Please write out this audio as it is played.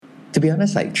be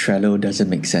honest, like Trello doesn't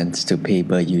make sense to pay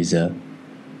per user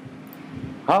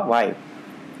Huh? Why?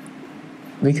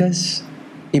 because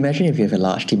imagine if you have a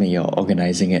large team and you're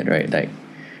organizing it, right? Like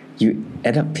you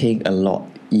end up paying a lot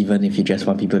even if you just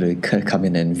want people to come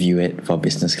in and view it for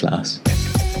business class.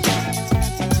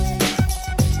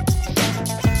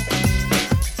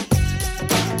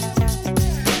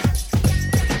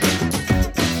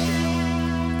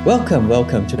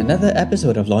 Welcome to another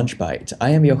episode of Launch Bite.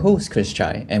 I am your host, Chris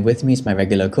Chai, and with me is my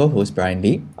regular co-host, Brian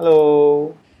Lee.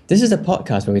 Hello. This is a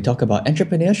podcast where we talk about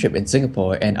entrepreneurship in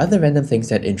Singapore and other random things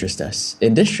that interest us.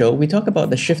 In this show, we talk about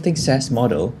the shifting SaaS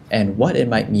model and what it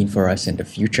might mean for us in the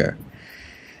future.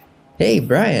 Hey,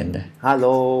 Brian.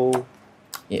 Hello.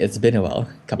 It's been a while,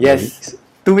 couple of weeks.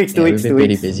 2 weeks, We've been 2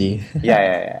 pretty weeks. busy.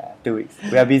 Yeah. 2 weeks.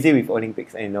 We are busy with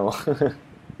Olympics, I know.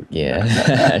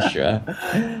 Yeah, sure.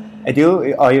 And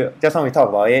you just when we talked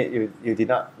about it, you did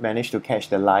not manage to catch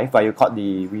the live, but you caught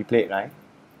the replay, right?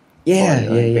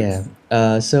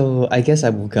 Yeah. So I guess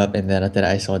I woke up and then after that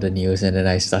I saw the news and then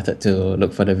I started to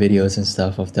look for the videos and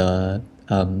stuff of the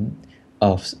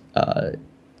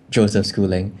Joseph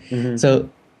Schooling. Mm-hmm. So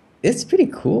it's pretty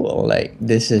cool. Like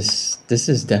this is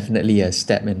definitely a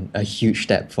huge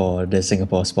step for the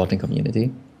Singapore sporting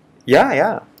community.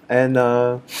 Yeah. And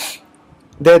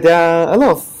there are a lot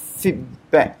of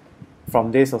feedback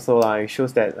from this also. It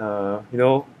shows that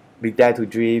we dare to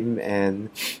dream, and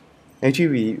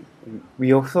actually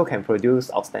we also can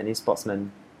produce outstanding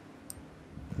sportsmen.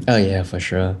 Oh yeah, for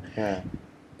sure. Yeah.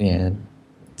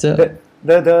 So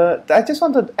The I just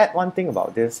want to add one thing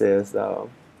about this is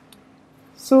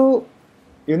so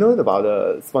you know about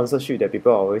the sponsorship that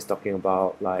people are always talking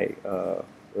about, like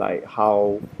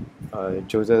how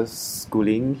Joseph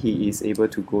Schooling, he is able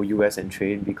to go US and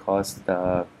train because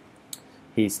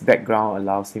his background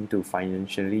allows him to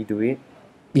financially do it.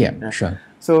 yeah, sure.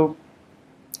 So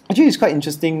actually it's quite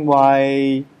interesting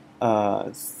why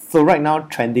so right now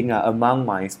trending among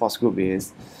my sports group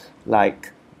is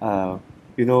like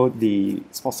the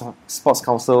sports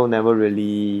council never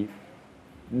really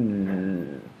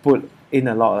put in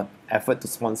a lot of effort to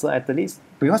sponsor athletes,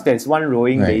 because there's one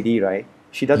rowing Right. lady, right?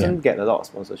 She doesn't get a lot of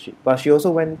sponsorship, but she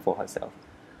also went for herself.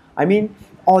 I mean,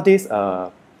 all these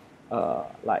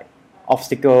like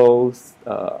obstacles,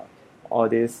 all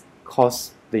this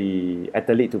cause the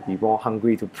athlete to be more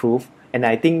hungry to prove, and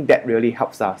I think that really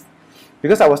helps us.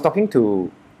 Because I was talking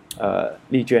to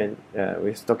Li Juan,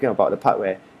 we was talking about the part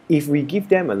where if we give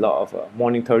them a lot of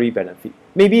monetary benefit,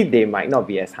 maybe they might not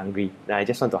be as hungry. And I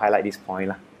just want to highlight this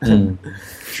point.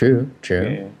 True.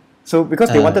 Yeah. So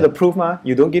because they wanted to prove,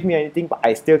 you don't give me anything, but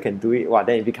I still can do it.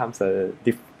 Then it becomes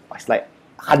it's like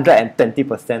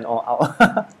 120% all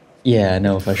out. Yeah,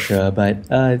 no, for sure. But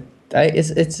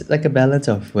it's like a balance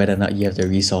of whether or not you have the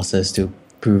resources to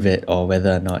prove it, or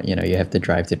whether or not you have the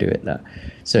drive to do it, lah.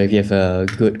 So if you have a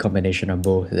good combination of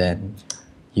both, then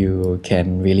you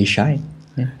can really shine.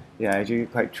 Yeah, actually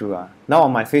quite true. Now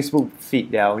on my Facebook feed,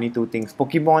 there are only two things: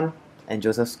 Pokemon and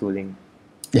Joseph Schooling.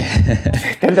 Yeah.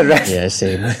 Then the rest. Yeah,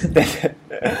 same.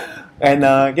 And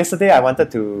yesterday I wanted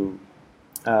to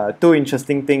two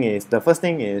interesting thing is, the first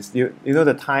thing is you know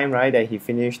the time, right, that he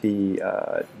finished the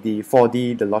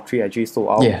 4D, the lottery actually sold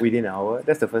out within an hour.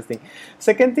 That's the first thing.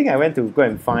 Second thing I went to go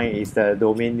and find is the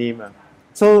domain name.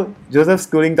 So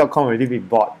josephschooling.com already been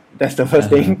bought. That's the first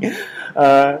thing.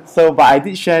 But I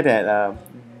did share that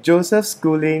Joseph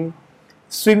Schooling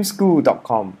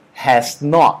swimschool.com has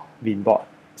not been bought.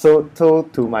 So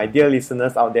to my dear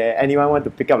listeners out there, anyone want to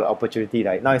pick up the opportunity,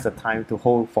 right now is the time to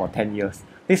hold for 10 years.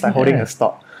 It's like holding a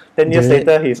stock. 10 years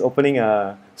later, he's opening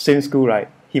a swim school, right?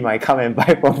 He might come and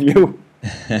buy from you.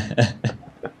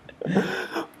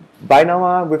 Buy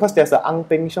now, because there's a Ang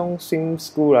Peng Siong swim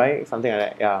school, right? Something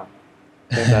like that, yeah.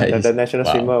 There's the national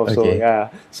swimmer also, yeah.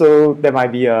 So there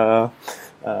might be a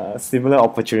similar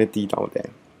opportunity down there.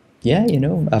 Yeah,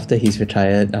 after he's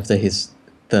retired, after his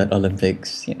third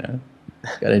Olympics,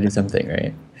 gotta do something,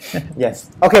 right? Yes.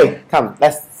 Okay, come,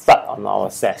 let's start on our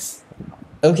SaaS.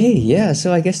 Okay, yeah.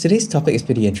 So I guess today's topic is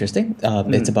pretty interesting.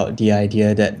 It's about the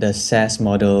idea that the SaaS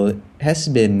model has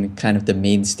been kind of the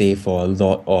mainstay for a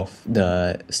lot of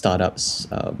the startups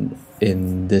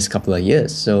in this couple of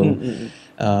years. So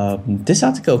this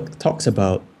article talks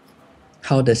about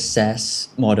how the SaaS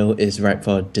model is ripe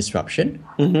for disruption,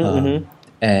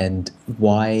 and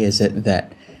why is it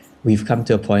that we've come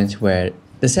to a point where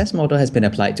the SaaS model has been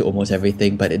applied to almost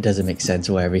everything, but it doesn't make sense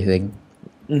for everything.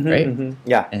 Right?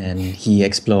 Yeah. And he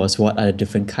explores what are the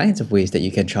different kinds of ways that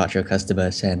you can charge your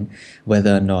customers and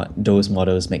whether or not those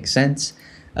models make sense.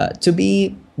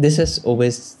 This has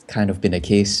always kind of been the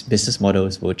case. Business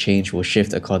models will change, will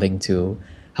shift according to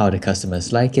how the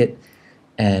customers like it.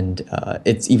 And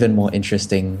it's even more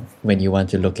interesting when you want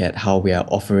to look at how we are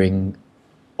offering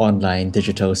online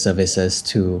digital services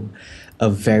to a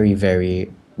very,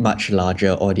 very much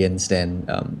larger audience than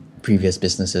previous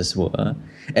businesses were,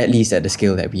 at least at the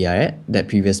scale that we are at, that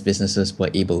previous businesses were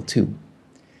able to.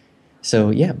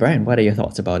 So yeah, Brian, what are your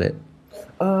thoughts about it?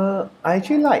 I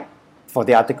actually like for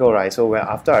the article, right? So when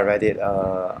after I read it,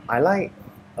 I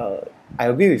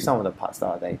agree with some of the parts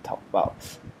that I talked about.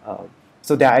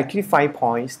 So there are actually 5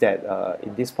 points that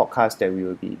in this podcast that we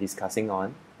will be discussing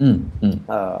on.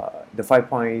 The 5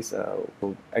 points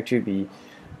will actually be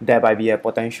there might be a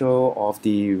potential of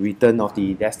the return of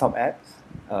the desktop apps,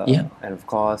 and of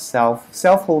course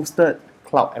self-hosted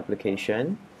cloud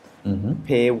application,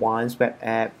 pay once web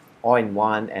app, all in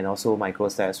one, and also micro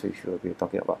SaaS, which we'll be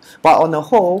talking about. But on the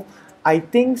whole, I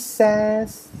think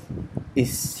SaaS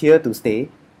is here to stay,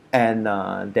 and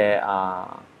there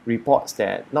are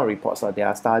there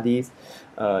are studies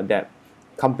that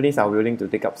companies are willing to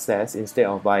take up SaaS instead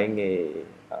of buying a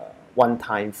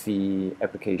one-time fee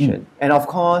application. And of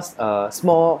course,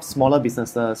 smaller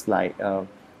businesses like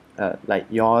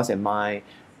yours and mine,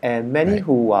 and many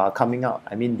who are coming out,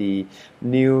 I mean the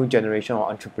new generation of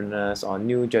entrepreneurs, or the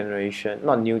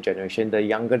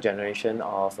younger generation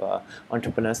of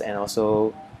entrepreneurs, and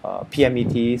also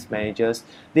PMETs, managers,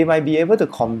 they might be able to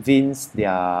convince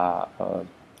their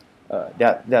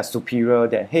superior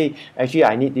that, hey, actually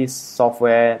I need this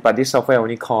software, but this software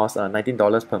only costs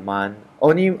 $19 per month.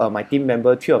 Only my team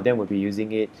member, 3 of them will be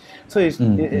using it. So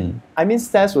I mean,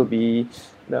 SaaS will be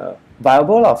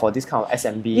viable for this kind of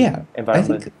SMB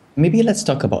environment. I think maybe let's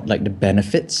talk about like the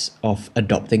benefits of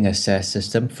adopting a SaaS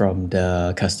system from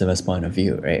the customer's point of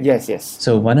view, right? Yes.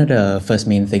 So one of the first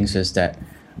main things is that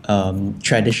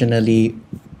traditionally,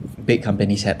 big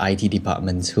companies had IT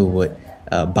departments who would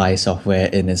buy software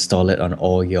and install it on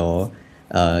all your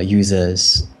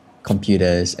users'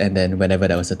 computers, and then whenever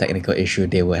there was a technical issue,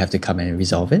 they would have to come and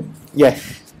resolve it.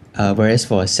 Yes. Whereas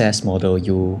for a SaaS model,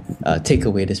 you take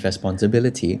away this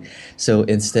responsibility. So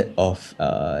instead of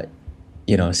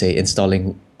say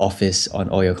installing Office on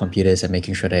all your computers and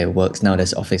making sure that it works, now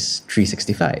there's Office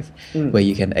 365 where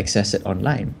you can access it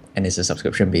online, and it's a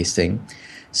subscription-based thing.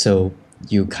 So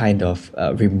you kind of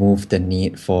remove the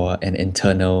need for an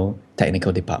internal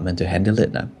technical department to handle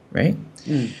it now, right?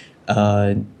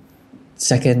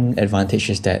 Second advantage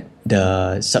is that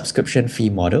the subscription fee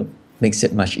model makes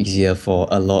it much easier for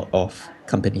a lot of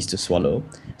companies to swallow.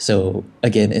 So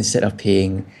again, instead of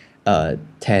paying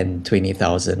 10,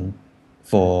 20,000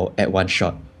 at one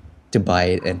shot to buy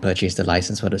it and purchase the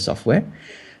license for the software,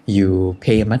 you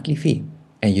pay a monthly fee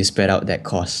and you spread out that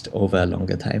cost over a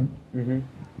longer time. And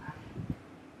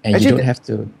actually, you don't have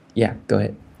to... Yeah, go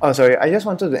ahead. Oh, sorry. I just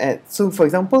wanted to add. So, for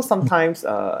example, sometimes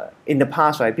in the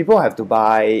past, right, people have to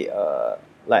buy,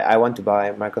 like I want to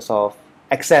buy Microsoft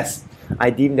Access. I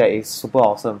deem that it's super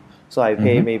awesome. So I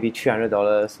pay maybe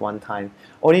 $300 one time,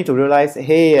 only to realize,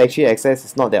 hey, actually Access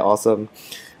is not that awesome.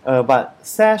 But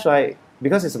SaaS, right,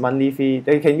 because it's a monthly fee,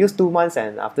 then you can use 2 months,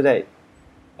 and after that,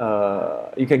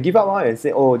 you can give up on it and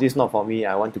say, oh, this is not for me.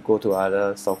 I want to go to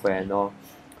other software and all.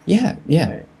 Yeah.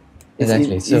 Right.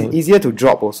 Exactly. It's easier to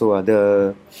drop also.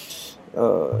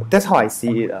 That's how I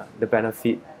see it. The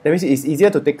benefit. That means it's easier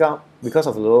to take up because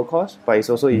of the lower cost, but it's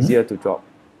also easier to drop.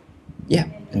 Yeah,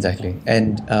 exactly.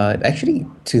 And actually,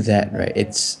 to that, right,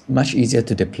 it's much easier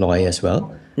to deploy as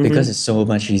well, because it's so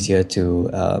much easier to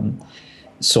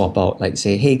swap out, like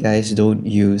say, hey guys, don't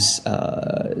use,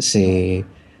 say,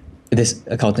 this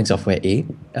accounting software A,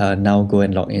 now go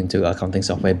and log into accounting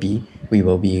software B. We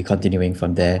will be continuing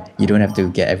from there. You don't have to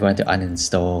get everyone to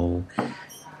uninstall.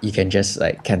 You can just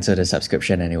like cancel the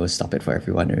subscription and it will stop it for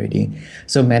everyone already.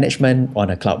 So management on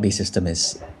a cloud-based system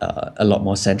is a lot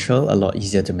more central, a lot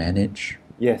easier to manage.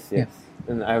 Yes.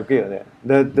 And I agree with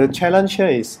that. The challenge here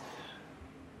is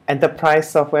enterprise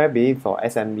software being for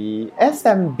SMB.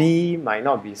 SMB might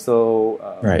not be so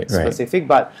specific,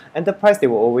 but enterprise, they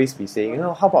will always be saying,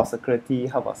 how about security?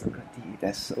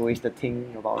 That's always the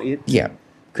thing about it. Yeah,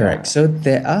 correct. So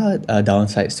there are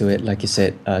downsides to it, like you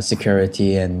said,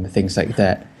 security and things like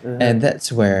that. And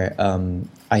that's where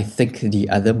I think the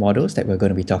other models that we're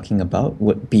going to be talking about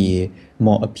would be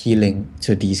more appealing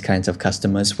to these kinds of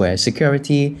customers, where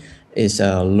security is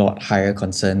a lot higher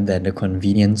concern than the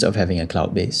convenience of having a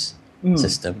cloud-based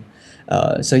system.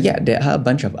 So yeah, there are a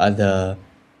bunch of other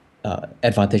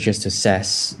advantages to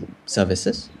SaaS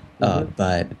services,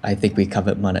 but I think we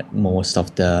covered most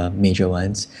of the major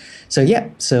ones. So yeah,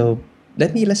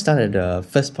 let's start at the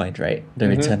first point, right? The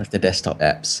return of the desktop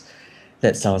apps.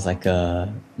 That sounds like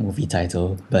a movie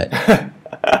title, but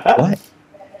what?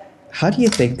 how do you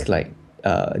think like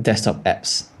desktop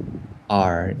apps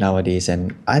are nowadays,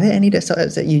 and are there any desktop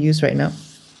apps that you use right now?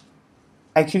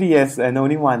 Actually, yes, and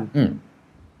only one.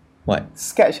 What?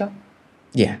 Sketch. Huh?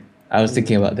 Yeah, I was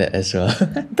thinking about that as well.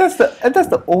 That's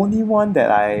the only one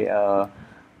that I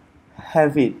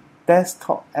have it.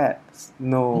 Desktop apps.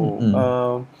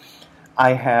 No.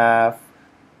 I have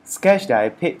Sketch that I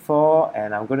paid for,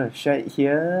 and I'm gonna share it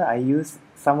here. I use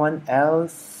someone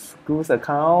else school's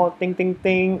account. Ting ting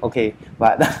ting. Okay,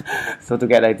 but so to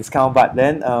get a discount, but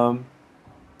then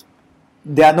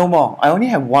there are no more. I only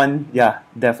have one. Yeah,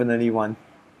 definitely one.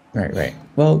 Right, right.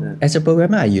 Well, as a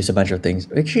programmer, I use a bunch of things.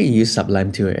 Actually, you use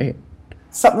Sublime too, right?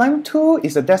 Sublime 2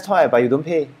 is a desktop app, but you don't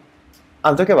pay.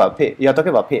 I'm talking about paid. You're talking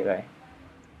about paid, right?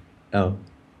 Oh,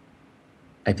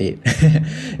 I paid.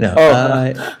 No.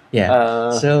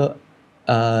 Yeah. So,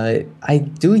 I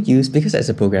do use, because as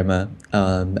a programmer,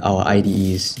 our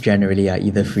IDEs generally are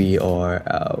either free or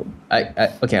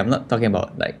okay. I'm not talking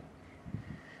about like.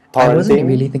 I wasn't Torrenting.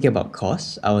 really thinking about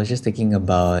costs. I was just thinking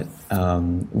about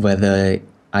whether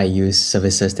I use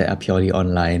services that are purely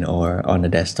online or on a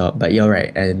desktop. But you're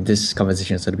right, and this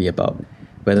conversation is going to be about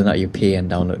whether or not you pay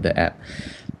and download the app.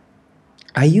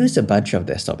 I use a bunch of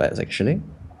desktop apps actually.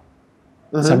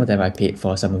 Some of them I paid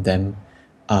for, some of them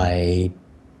I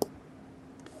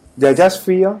They're just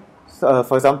free.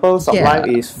 For example, Sublime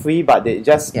yeah is free, but they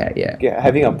just yeah.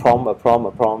 having a prompt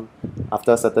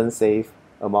after a certain save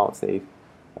amount save.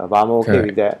 But I'm okay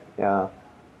with Correct. that. Yeah.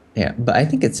 Yeah, but I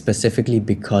think it's specifically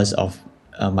because of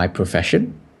my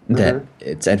profession that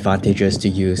it's advantageous to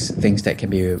use things that can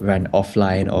be run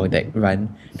offline or that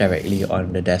run directly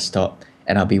on the desktop,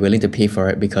 and I'll be willing to pay for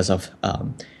it because of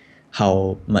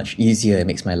how much easier it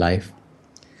makes my life.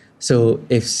 So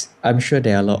I'm sure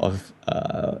there are a lot of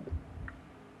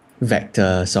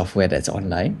vector software that's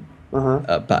online,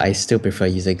 but I still prefer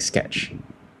using Sketch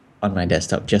on my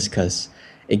desktop just because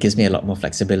it gives me a lot more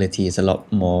flexibility. It's a lot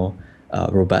more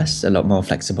robust, a lot more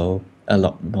flexible, a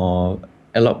lot more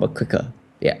quicker.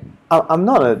 Yeah. I'm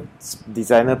not a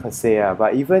designer per se,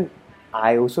 but even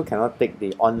I also cannot take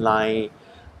the online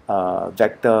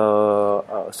vector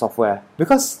software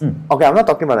because okay, I'm not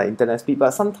talking about the internet speed,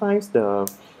 but sometimes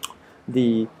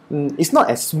it's not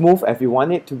as smooth as you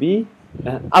want it to be.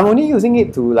 I'm only using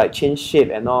it to like change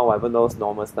shape and all whatever those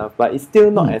normal stuff, but it's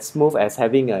still not as smooth as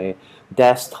having a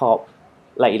desktop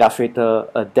like Illustrator,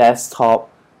 a desktop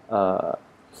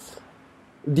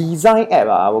design app,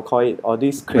 I will call it, or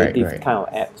these creative right. kind of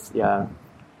apps. Yeah.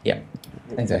 Yeah.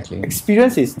 Exactly.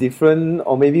 Experience is different,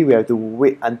 or maybe we have to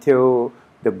wait until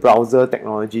the browser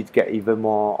technology get even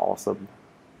more awesome.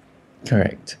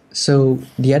 Correct. So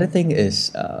the other thing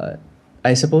is,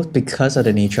 I suppose because of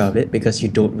the nature of it, because you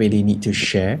don't really need to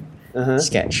share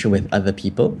Sketch with other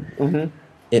people,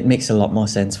 it makes a lot more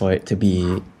sense for it to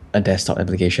be a desktop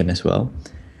application as well.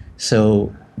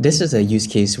 So this is a use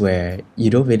case where you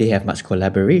don't really have much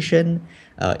collaboration.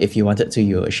 If you wanted to,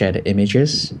 you share the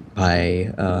images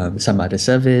by some other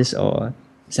service or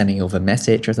sending over a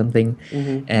message or something,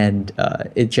 and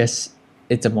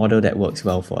it's a model that works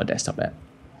well for a desktop app.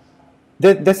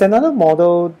 There's another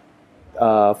model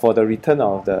for the return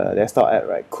of the desktop app,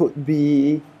 right? Could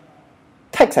be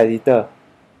text editor.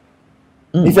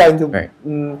 If you're into, Right.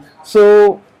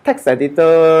 So text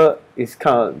editor is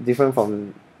kind of different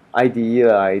from IDE,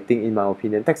 I think, in my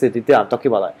opinion. Text editor, I'm talking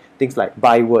about like things like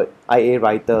Byword, IA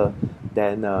Writer,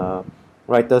 then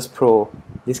Writers Pro,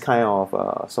 this kind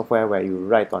of software where you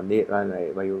write on it, right?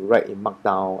 Like, where you write in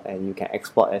Markdown and you can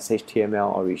export as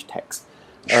HTML or rich text.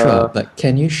 Sure, but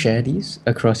can you share these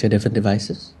across your different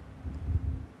devices?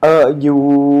 You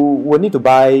will need to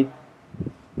buy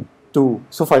two.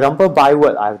 So for example,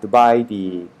 Byword, I have to buy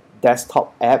the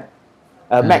desktop app,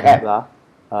 Mac app lah.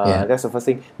 Yeah. That's the first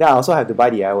thing. Then I also have to buy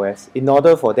the iOS in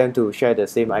order for them to share the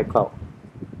same iCloud.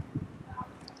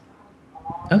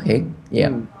 Okay.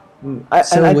 Yeah.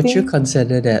 So I would you think,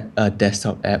 consider that a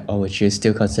desktop app, or would you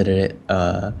still consider it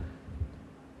a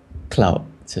cloud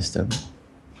system?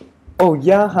 oh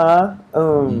yeah, huh?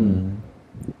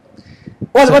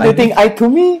 What So do you I think?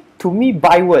 To me,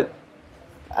 Byword.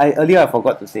 Earlier I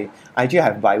forgot to say. I actually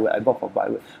have Byword. I bought for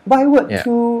Byword. Byword Yeah.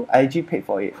 2, I actually paid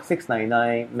for it.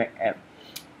 $6.99 Mac app.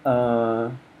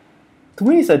 To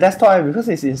me, it's a desktop app because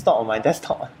it's installed on my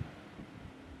desktop.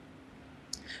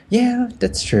 Yeah,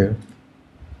 that's true.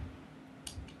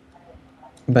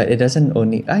 But it doesn't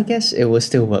only. I guess it will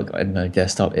still work on a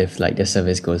desktop if like the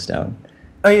service goes down.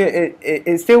 Oh yeah,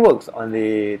 it still works on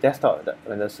the desktop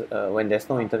when there's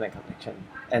no internet connection,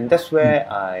 and that's where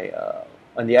I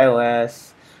on the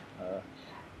iOS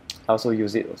I also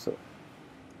use it also.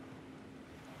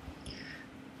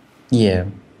 Yeah.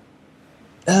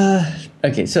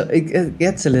 Okay, so it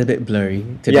gets a little bit blurry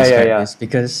to Yeah, yeah, describe yeah. this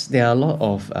because there are a lot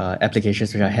of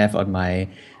applications which I have on my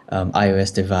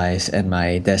iOS device and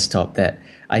my desktop that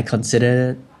I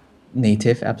consider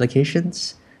native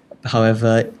applications.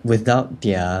 However, without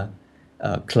their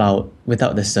cloud,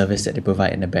 without the service that they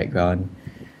provide in the background,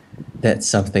 that's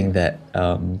something that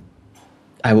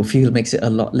I would feel makes it a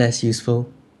lot less useful.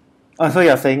 So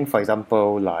you're saying, for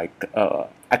example, like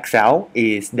Excel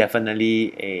is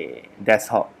definitely a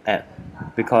desktop app Uh-huh.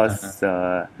 because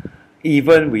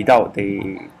even without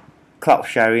the cloud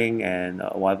sharing and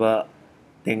whatever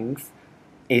things,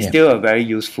 it's Yeah, still a very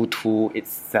useful tool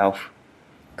itself.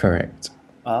 correct.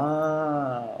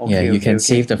 Yeah, Okay, you okay, can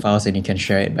okay. save the files and you can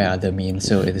share it by other means,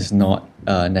 so it is not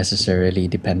necessarily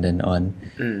dependent on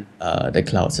Mm, the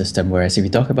cloud system. Whereas if you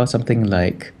talk about something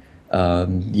like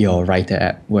your Writer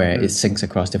app, where it mm, syncs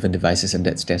across different devices and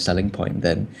that's their selling point,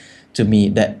 then to me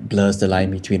that blurs the line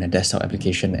between a desktop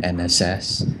application and a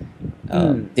SaaS.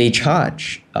 mm, They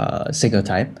charge single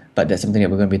time, but that's something that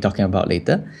we're going to be talking about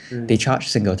later. mm. They charge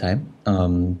single time,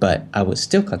 but I would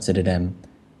still consider them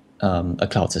a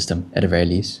cloud system at the very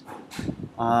least.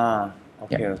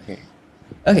 Okay, Yeah. okay.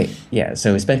 Okay. Yeah.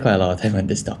 So we spent quite a lot of time on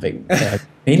this topic,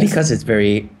 mainly Yes. because it's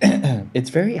very, it's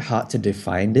very hard to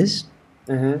define this.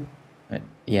 Mm-hmm. But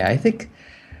yeah, I think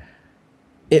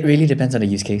it really depends on the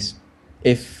use case.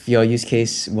 If your use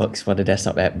case works for the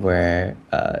desktop app, where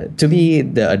to me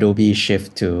the Adobe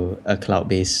shift to a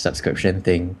cloud-based subscription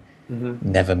thing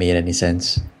Mm-hmm. never made any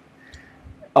sense.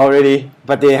 Already,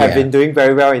 but they have Yeah. been doing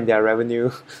very well in their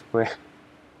revenue. Where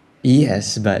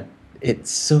Yes, but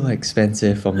it's so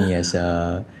expensive for me as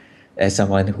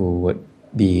someone who would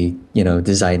be,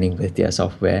 designing with their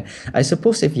software. I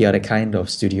suppose if you're the kind of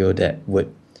studio that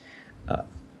would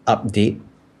update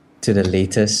to the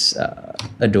latest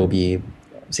Adobe,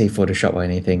 say Photoshop or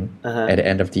anything uh-huh, at the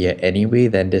end of the year anyway,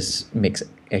 then this makes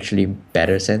actually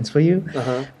better sense for you.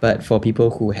 uh-huh. But for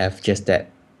people who have just that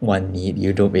one need,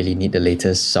 you don't really need the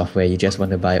latest software, you just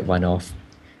want to buy it one off.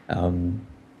 Um,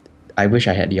 I wish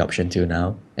I had the option to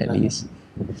now, at Uh-huh. least.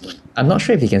 I'm not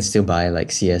sure if you can still buy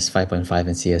like CS 5.5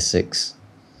 and CS 6.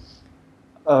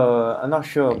 I'm not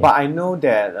sure, Yeah. but I know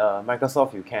that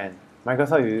Microsoft you can.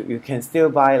 Microsoft you can still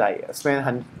buy like spend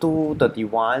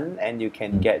 231 and you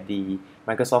can Mm. get the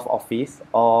Microsoft Office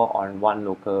all on one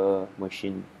local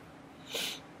machine.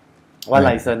 One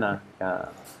Right. license, yeah.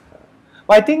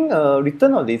 But I think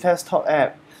return on the desktop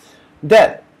app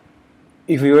that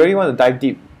if you really want to dive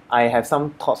deep, I have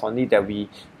some thoughts on it that we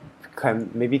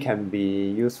can be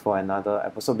used for another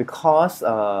episode because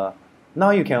now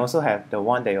you can also have the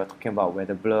one that you're talking about where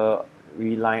the blur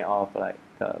reline of like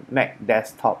the Mac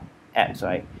desktop apps,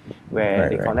 right? Where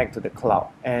they Right, right. connect to the cloud.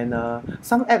 And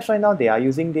some apps right now they are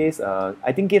using this.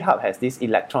 I think GitHub has this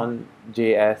Electron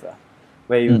JS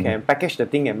where you Mm. can package the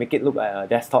thing and make it look like a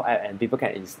desktop app and people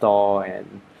can install and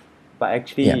but Yeah.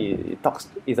 actually it talks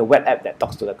it's a web app that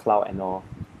talks to the cloud and all.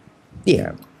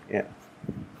 Yeah. Yeah.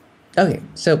 Okay,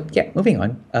 so yeah, moving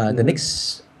on. The Mhm.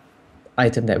 next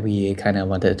item that we kind of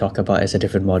wanted to talk about as a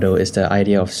different model is the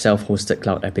idea of self-hosted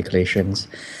cloud applications.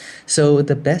 So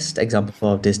the best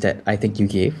example of this that I think you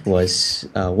gave was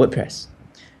WordPress.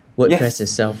 WordPress Yes.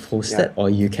 is self-hosted, Yeah. or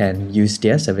you can use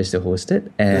their service to host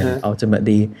it, and Uh-huh.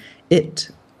 ultimately, it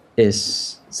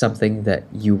is something that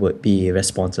you would be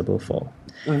responsible for.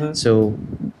 Mhm. So,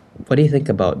 what do you think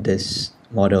about this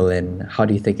model, and how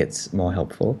do you think it's more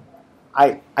helpful?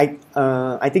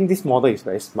 I think this model is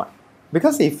very smart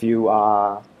because if you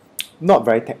are not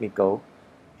very technical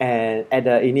and at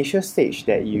the initial stage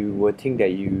that you would think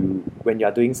that you when you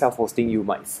are doing self-hosting you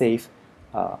might save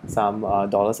some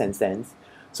dollars and cents.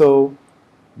 So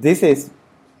this is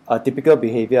a typical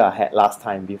behavior I had last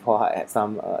time before I had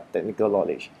some technical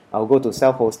knowledge. I'll go to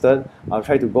self-hosted. I'll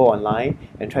try to go online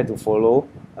and try to follow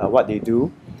what they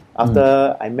do.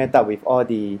 After I met up with all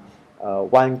the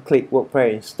one-click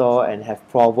WordPress install and have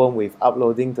problem with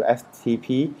uploading to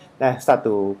FTP, then I start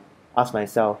to ask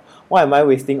myself, why am I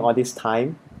wasting all this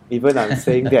time? Even I'm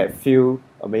saying that few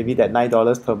or maybe that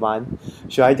 $9 per month.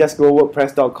 Should I just go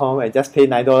WordPress.com and just pay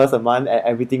 $9 a month and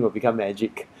everything will become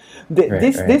magic? Right, right.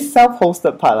 This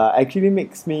self-hosted part actually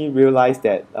makes me realize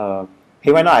that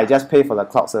hey, why not I just pay for the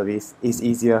cloud service? It's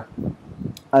easier.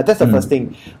 That's the first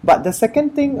thing. But the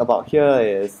second thing about here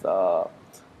is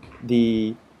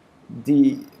the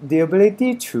the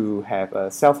ability to have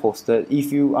a self-hosted.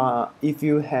 If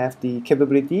you have the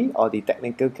capability or the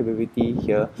technical capability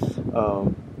here,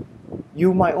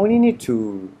 you might only need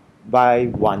to buy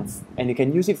once, and you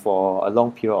can use it for a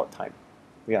long period of time.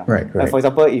 Yeah. Right, Like right. for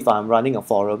example, if I'm running a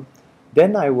forum,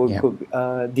 then I will Yeah.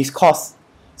 could Discourse.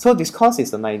 So this course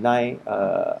is a 99.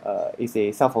 Is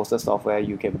a self-hosted software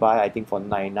you can buy, I think, for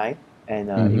 99, and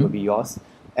it will be yours.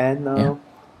 And Yeah.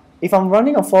 if I'm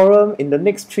running a forum in the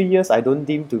next 3 years, I don't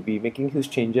deem to be making huge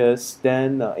changes.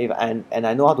 Then if and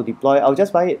I know how to deploy, I'll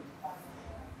just buy it.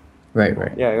 Right,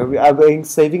 right. Yeah, I'm going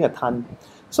saving a ton.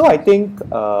 So I think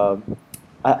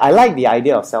I like the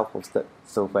idea of self-hosted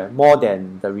software more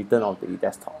than the return of the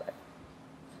desktop. Right?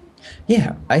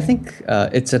 Yeah, I think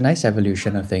it's a nice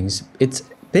evolution of things. It's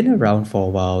been around for a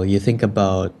while. You think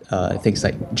about things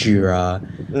like Jira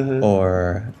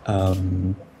or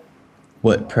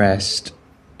WordPress,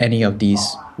 any of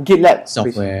these GitLab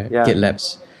software, yeah.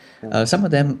 GitLabs. Some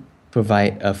of them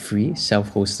provide a free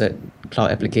self-hosted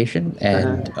cloud application,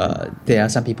 and there are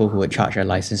some people who would charge a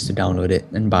license to download it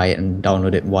and buy it and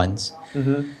download it once.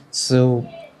 So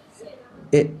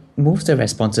it moves the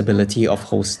responsibility of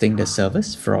hosting the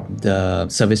service from the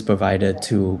service provider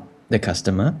to the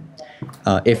customer.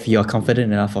 If you're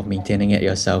confident enough of maintaining it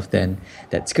yourself, then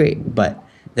that's great. But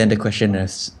then the question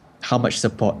is, how much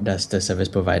support does the service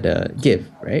provider give,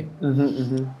 right?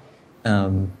 In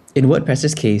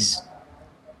WordPress's case,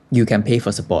 you can pay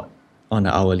for support on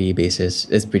an hourly basis.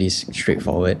 It's pretty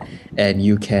straightforward. And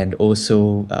you can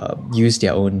also use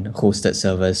their own hosted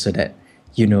servers so that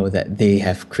you know that they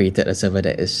have created a server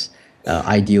that is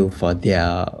ideal for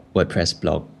their WordPress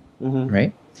blog,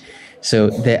 right? So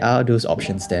there are those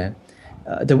options there.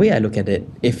 The way I look at it,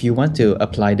 if you want to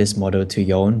apply this model to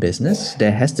your own business,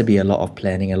 there has to be a lot of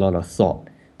planning, a lot of thought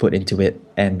put into it,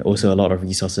 and also a lot of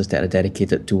resources that are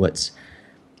dedicated towards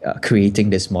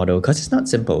creating this model, because it's not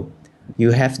simple.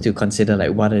 You have to consider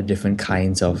like what are the different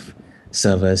kinds of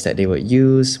servers that they would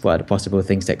use, what are the possible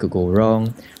things that could go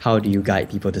wrong, how do you guide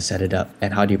people to set it up,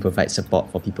 and how do you provide support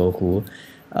for people who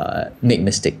make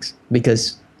mistakes.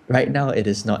 Because right now it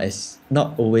is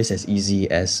not always as easy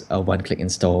as a one-click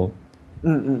install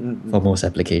for most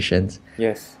applications.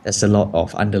 Yes. There's a lot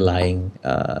of underlying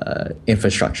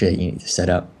infrastructure that you need to set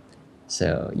up.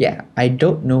 So yeah, I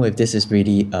don't know if this is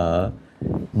really a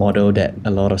model that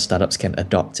a lot of startups can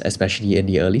adopt, especially in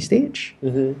the early stage.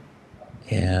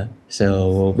 Yeah,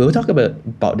 so we'll talk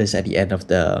about this at the end of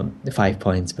the 5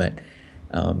 points, but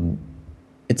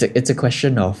it's a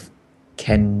question of,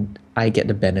 can I get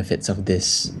the benefits of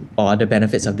this, or are the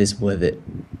benefits of this worth it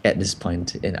at this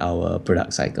point in our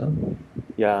product cycle?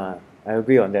 Yeah, I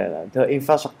agree on that. The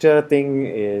infrastructure thing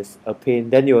is a pain.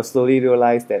 Then you will slowly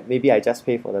realize that maybe I just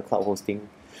pay for the cloud hosting.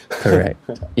 Correct.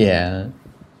 Yeah.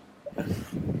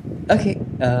 Okay.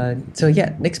 So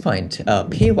yeah, next point.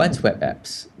 Pay once web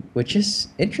apps, which is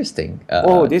interesting.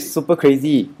 This is super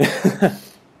crazy.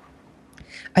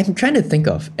 I'm trying to think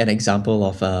of an example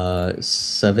of a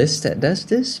service that does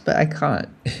this, but I can't.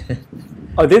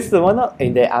 This is the one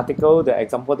in the article. The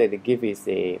example that they give is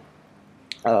a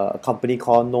company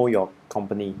called Know Your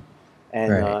Company,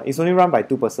 and Right. it's only run by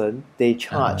 2 person. They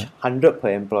charge 100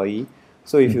 per employee.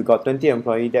 So if you got 20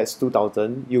 employees, that's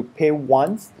 2,000. You pay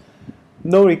once,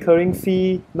 no recurring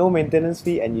fee, no maintenance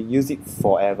fee, and you use it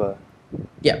forever.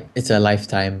 Yeah, it's a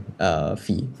lifetime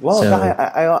fee. Wow, So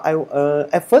I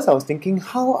at first I was thinking,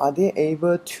 how are they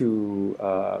able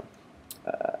to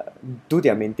do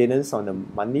their maintenance on a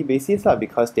monthly basis?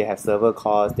 Because they have server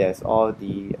costs, there's all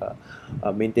the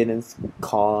maintenance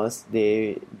costs,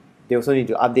 they also need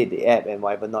to update the app and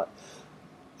whatever not.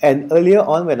 And earlier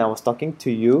on when I was talking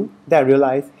to you, then I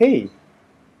realized, hey,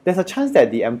 there's a chance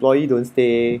that the employee don't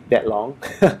stay that long.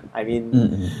 I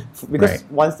mean, because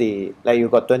Right. once they, like you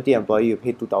got 20 employees, you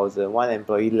pay 2,000. One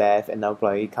employee left, another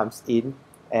employee comes in,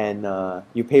 and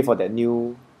you pay for that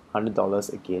new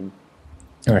 $100 again.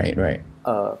 Right.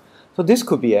 So this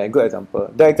could be a good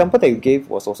example. The example that you gave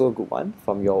was also a good one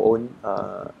from your own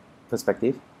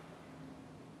perspective.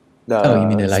 Oh, you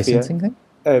mean the Sphere. licensing thing?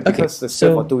 Because the Sphere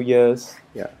so- for 2 years.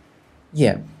 Yeah.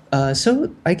 Yeah. So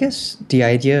I guess the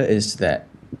idea is that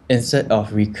instead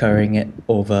of recurring it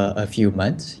over a few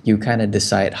months, you kind of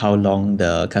decide how long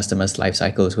the customer's life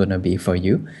cycle is going to be for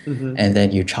you, and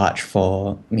then you charge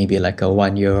for maybe like a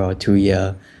 1 year or 2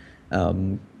 year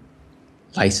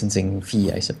licensing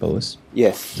fee, I suppose.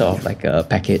 Yes. Sort of like a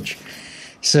package.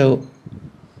 So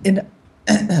in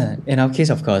in our case,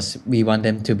 of course, we want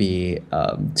them to be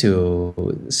to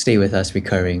stay with us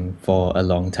recurring for a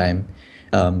long time.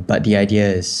 But the idea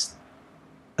is,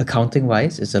 accounting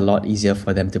wise, it's a lot easier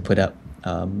for them to put up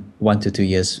 1 to 2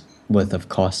 years worth of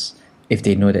costs if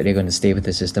they know that they're going to stay with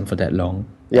the system for that long.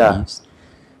 at Yeah. least.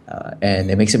 And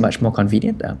it makes it much more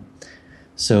convenient.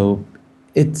 So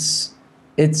it's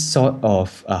sort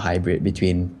of a hybrid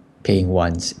between paying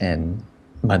once and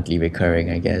monthly recurring,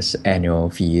 I guess,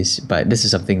 annual fees. But this is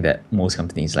something that most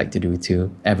companies like to do too.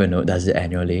 Evernote does it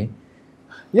annually.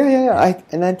 Yeah. I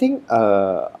think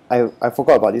I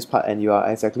forgot about this part, and you are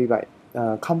exactly right.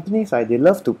 Companies, right, they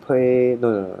love to pay,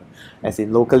 no, as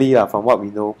in locally, from what we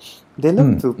know, they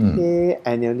love to pay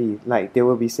annually. Like they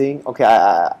will be saying, okay,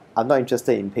 I'm not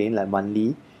interested in paying like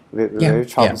monthly, very Yeah,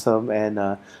 troublesome. And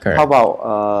how correct,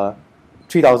 about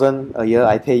 3,000 a year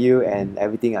I pay you and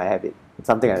everything I have it,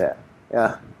 something like that.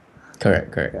 Yeah.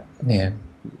 correct. Yeah. Yeah.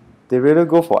 They really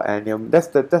go for annual. That's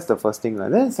the first thing.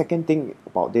 Then the second thing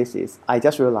about this is I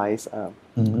just realized.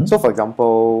 So for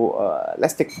example,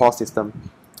 let's take POS system.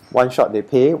 One shot they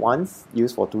pay once,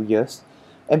 use for 2 years,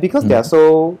 and because they are Mhm.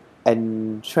 so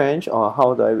entrenched, or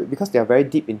because they are very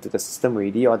deep into the system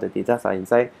already, all the data are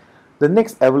inside. The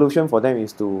next evolution for them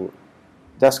is to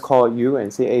just call you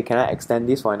and say, hey, can I extend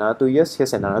this for another 2 years?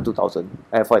 Here's another 2,000,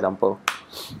 for example.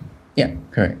 Yeah,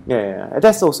 correct. Yeah.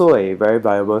 That's also a very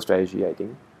viable strategy, I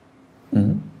think.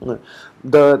 Mhm.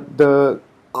 The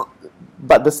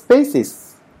but the space is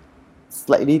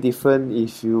slightly different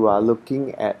if you are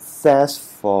looking at SaaS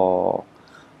for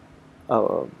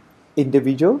uh,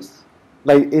 individuals.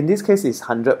 Like in this case, it's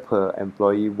 100 per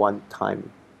employee one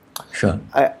time. Sure.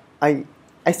 I I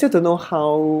I still don't know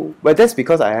how, but that's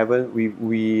because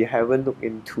we haven't looked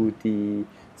into the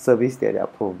service that they are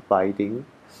providing.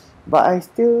 But I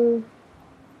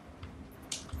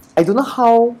don't know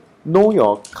how know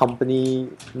your company.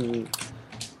 And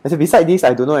so beside this,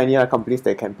 I don't know any other companies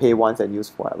that can pay once and use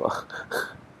forever.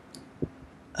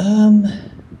 Um,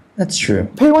 that's true.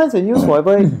 Pay once and use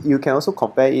forever, you can also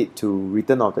compare it to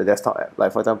return of the desktop app.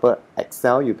 Like for example,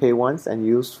 Excel, you pay once and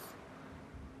use.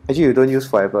 Actually, you don't use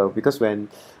forever because when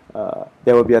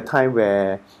there will be a time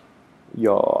where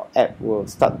your app will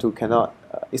start to cannot.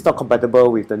 It's not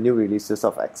compatible with the new releases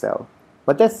of Excel.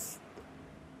 But that's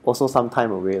also some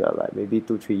time away, like maybe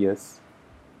 2-3 years.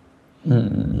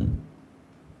 Mm.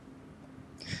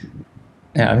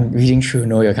 Yeah, I'm reading through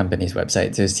Know Your Company's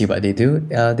website to see what they do.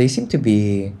 They seem to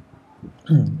be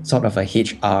sort of a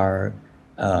HR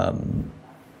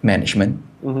management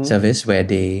service where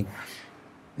they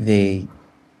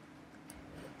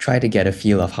try to get a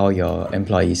feel of how your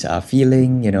employees are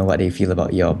feeling, what they feel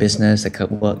about your business, the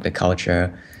work, the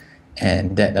culture,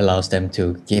 and that allows them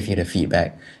to give you the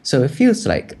feedback. So it feels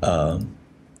like a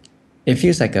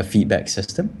feedback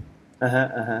system.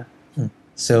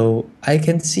 So I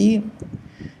can see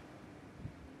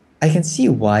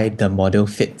why the model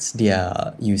fits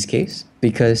their use case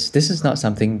because this is not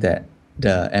something that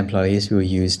the employees will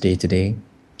use day to day.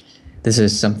 This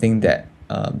is something that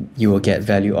you will get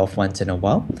value of once in a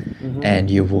while, and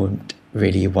you won't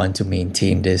really want to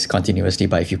maintain this continuously.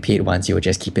 But if you pay it once, you will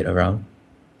just keep it around.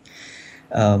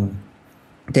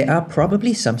 There are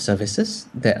probably some services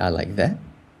that are like that.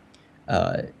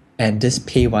 And this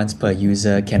pay once per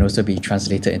user can also be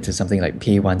translated into something like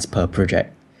pay once per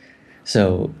project.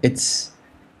 So it's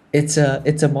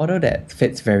a model that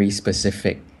fits very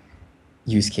specific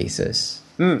use cases.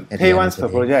 At the Pay end once of the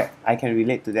per day. project. I can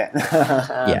relate to that.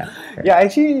 Yeah. Yeah,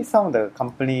 actually, some of the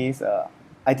companies,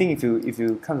 I think if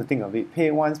you come to think of it,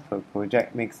 pay once per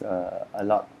project makes a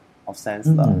lot of sense.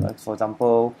 Like for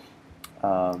example,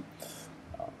 um,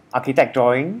 architect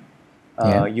drawing,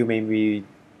 Yeah. you may be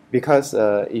because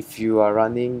if you are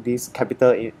running these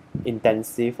capital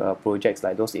intensive projects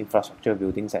like those infrastructure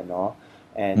buildings and all,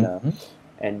 and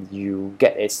and you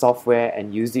get a software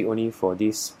and use it only for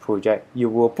this project, you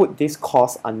will put this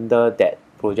cost under that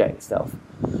project itself.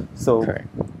 So Correct.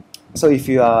 so if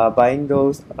you are buying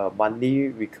those monthly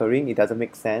recurring, it doesn't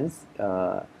make sense.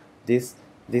 This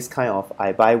kind of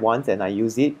I buy once and I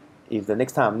use it. If the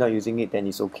next time I'm not using it, then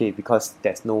it's okay because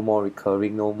there's no more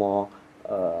recurring, no more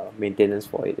maintenance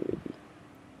for it already.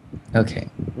 Okay.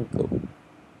 Cool.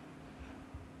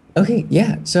 Okay,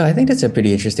 yeah. So I think that's a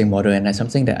pretty interesting model, and that's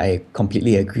something that I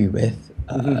completely agree with.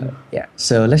 Yeah.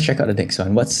 So let's check out the next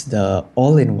one. What's the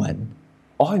all-in-one?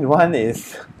 All in one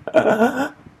is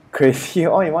crazy.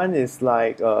 All in one is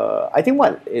like I think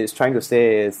what it's trying to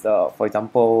say is for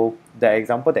example, the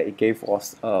example that it gave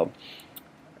was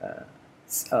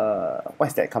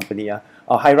what's that company?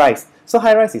 Highrise. So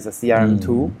Highrise is a CRM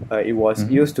tool. It was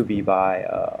used to be by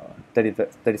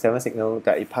 37 Signal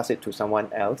that it passed it to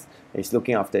someone else. Is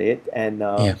looking after it, and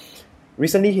Yeah.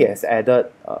 recently he has added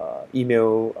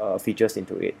email features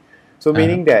into it. So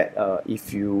meaning that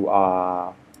if you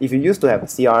used to have a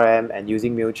CRM and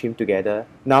using Mailchimp together,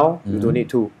 now you don't need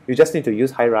to. You just need to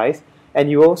use Highrise, and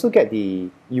you will also get the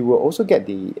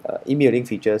emailing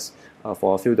features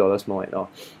for a few dollars more and all.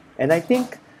 And I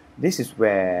think this is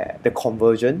where the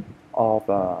conversion of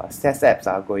SaaS apps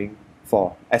are going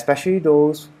for, especially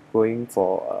those going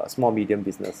for small medium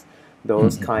business.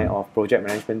 those kind of project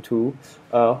management tool.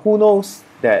 Who knows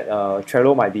that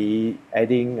Trello might be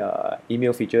adding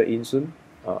email feature in soon.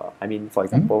 I mean, for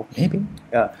example, Maybe.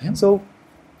 yeah. Yeah. So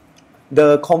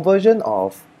the conversion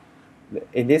of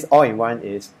in this all-in-one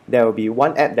is there will be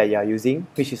one app that you are using,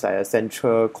 which is like a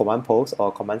central command post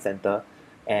or command center,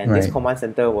 and this Right. command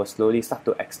center will slowly start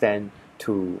to extend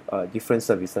to different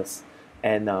services.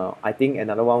 And I think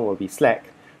another one will be Slack.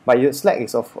 But Slack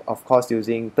is of course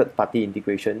using third-party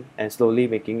integration and slowly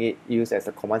making it used as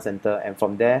a command center, and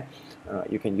from there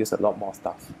you can use a lot more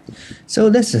stuff. So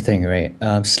that's the thing, right?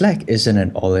 Slack isn't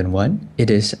an all-in-one. It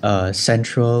is a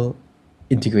central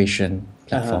integration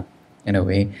platform in a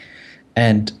way,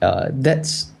 and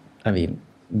that's, I mean,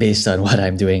 based on what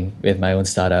I'm doing with my own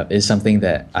startup, is something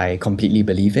that I completely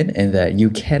believe in, and that you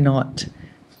cannot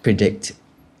predict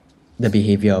the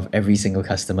behavior of every single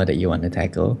customer that you want to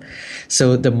tackle.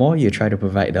 So the more you try to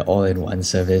provide the all-in-one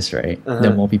service, right,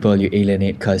 the more people you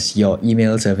alienate, because your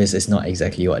email service is not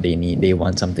exactly what they need. They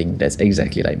want something that's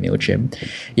exactly like MailChimp.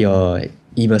 Your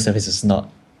email service is not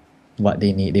what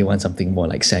they need. They want something more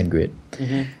like SendGrid.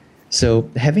 So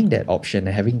having that option,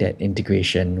 having that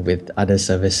integration with other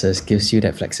services gives you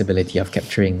that flexibility of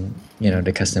capturing,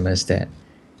 the customers that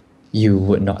you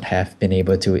would not have been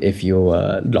able to if you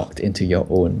were locked into your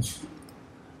own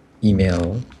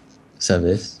email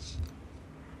service.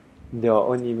 Your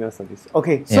own email service.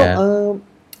 Okay, so Yeah.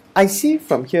 I see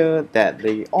from here that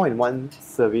the all-in-one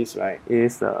service, right,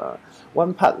 is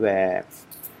one part where,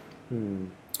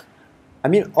 I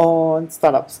mean, all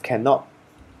startups cannot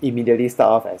immediately start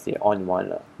off as the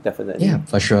all-in-one, definitely. Yeah,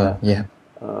 for sure. Yeah.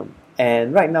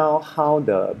 And right now, how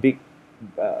the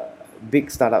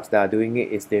big startups that are doing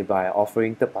it is they by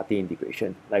offering third-party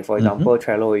integration. Like for example,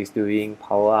 Trello is doing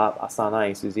Power Up,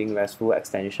 Asana is using RESTful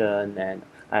extension, and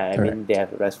I mean they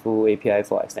have a RESTful API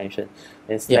for extension.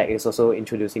 And Slack is also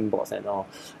introducing bots and all.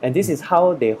 And this is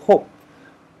how they hope.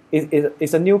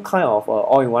 It's a new kind of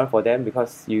all-in-one for them,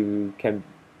 because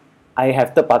I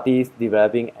have third parties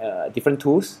developing different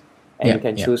tools, and you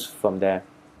can choose from there.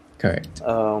 Correct.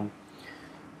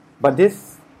 But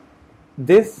this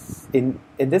in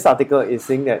this article is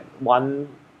saying that one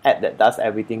app that does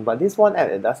everything, but this one app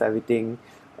that does everything,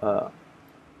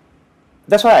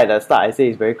 that's why at the start I say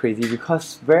it's very crazy,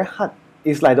 because very hard.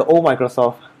 It's like the old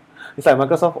Microsoft. It's like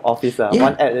Microsoft Office,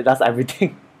 one app that does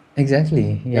everything.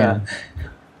 Exactly. Yeah.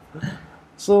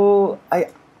 So I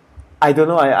don't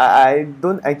know. I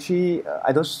don't actually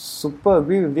I don't super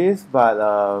agree with this, but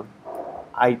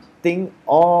I think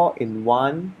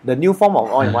all-in-one, the new form of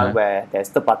all-in-one where there's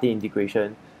third-party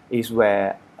integration, is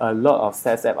where a lot of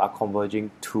SaaS apps are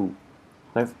converging to.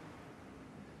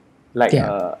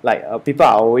 People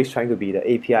are always trying to be the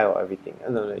API or everything.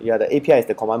 No, yeah, the API is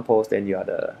the command post, and you are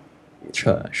the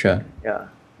Sure. yeah.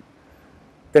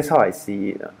 That's how I see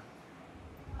it.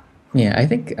 Yeah, I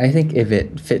think if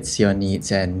it fits your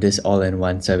needs and this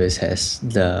all-in-one service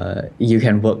you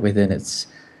can work within its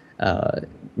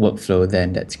workflow,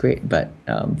 then that's great. But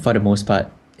for the most part,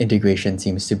 integration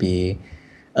seems to be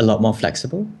a lot more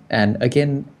flexible. And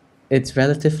again, it's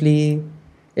relatively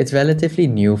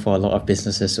new for a lot of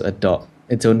businesses to adopt.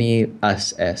 It's only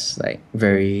us as like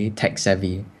very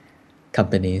tech-savvy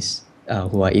companies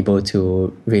who are able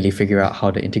to really figure out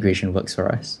how the integration works for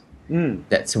us.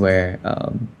 That's where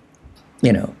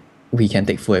we can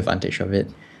take full advantage of it,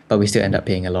 but we still end up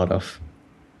paying a lot of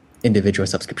individual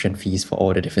subscription fees for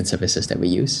all the different services that we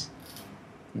use.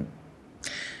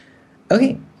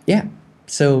 Okay, yeah.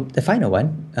 So the final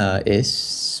one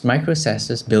is micro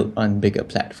SaaSes built on bigger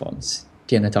platforms.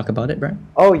 Do you want to talk about it, Brian?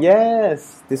 Oh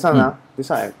yes, this one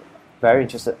I'm very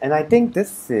interested, and I think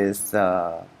this is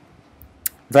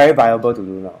very viable to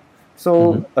do now.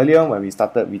 So earlier on when we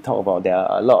started, we talked about there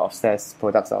are a lot of SaaS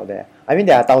products out there. I mean,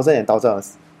 there are thousands and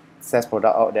thousands of SaaS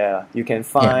products out there. You can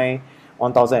find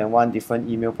 1001 different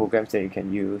email programs that you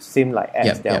can use. Same like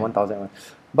apps, there are 1001.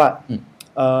 But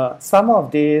some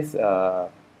of these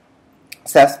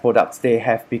SaaS products, they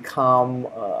have become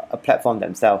a platform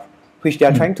themselves, which they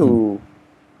are trying to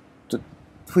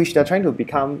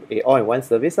become a all-in-one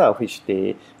service, which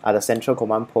they are the central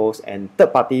command post, and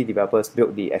third-party developers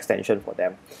build the extension for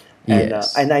them. And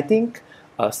I think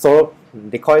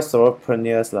they call it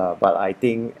solopreneurs, but I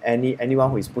think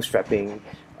anyone who is bootstrapping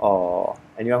or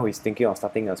anyone who is thinking of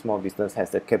starting a small business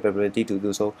has the capability to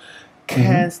do so,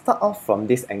 can start off from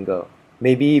this angle.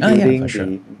 Maybe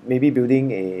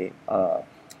building a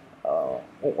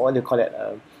what do you call it,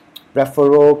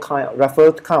 referral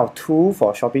kind of tool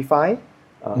for Shopify.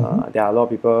 There are a lot of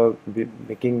people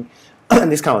making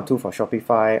this kind of tool for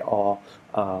Shopify, or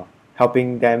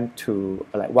helping them to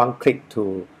like one click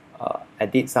to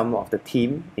edit some of the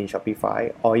theme in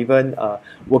Shopify, or even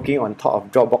working on top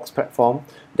of Dropbox platform.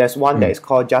 There's one that is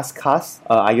called JustCast.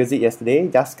 I used it yesterday,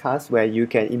 JustCast, where you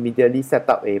can immediately set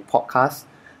up a podcast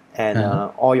and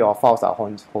all your files are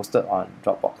hosted on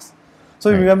Dropbox.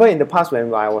 So Right. remember in the past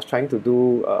when I was trying to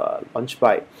do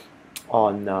Launchbyte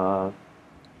on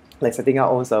like setting up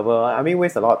own server, I mean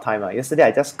waste a lot of time. Yesterday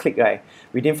I just clicked, right,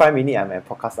 within 5 minutes I'm at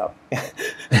podcast up.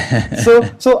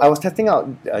 so I was testing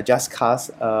out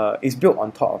JustCast. It's built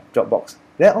on top of Dropbox.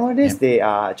 Then all this they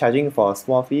are charging for a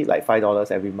small fee like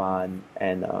 $5 every month,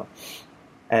 and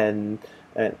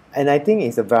I think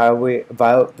it's a very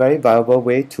viable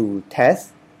way to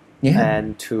test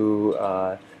and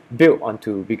to build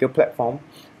onto bigger platform.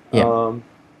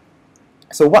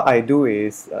 So what I do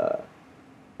is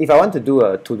if I want to do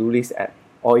a to-do list app,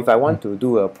 or if I want to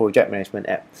do a project management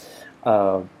app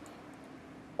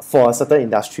for a certain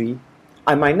industry,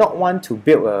 I might not want to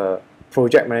build a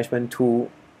project management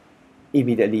tool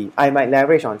immediately. I might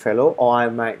leverage on Trello, or I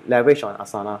might leverage on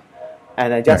Asana,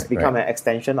 and I just become an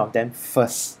extension of them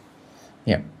first.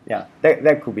 Yeah.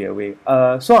 That could be a way.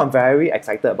 So I'm very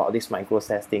excited about this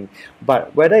micro-SaaS thing,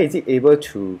 but whether is it able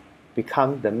to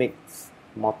become the next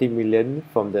multi-million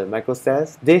from the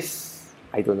micro-SaaS, this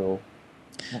I don't know.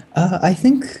 I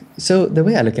think so. The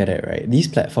way I look at it, right, these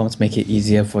platforms make it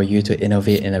easier for you to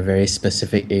innovate in a very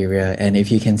specific area. And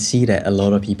if you can see that a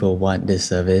lot of people want this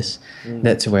service,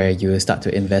 that's where you start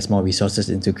to invest more resources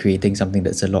into creating something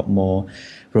that's a lot more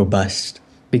robust.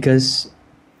 Because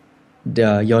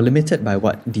you're limited by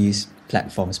what these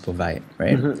platforms provide,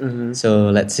 right? So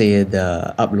let's say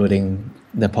the uploading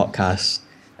the podcast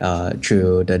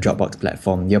through the Dropbox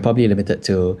platform, you're probably limited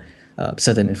to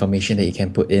certain information that you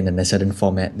can put in a certain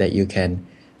format that you can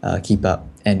keep up,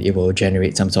 and it will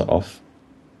generate some sort of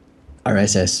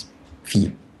RSS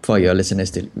feed for your listeners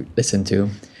to listen to.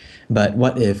 But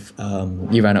what if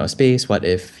you run out of space? What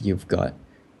if you've got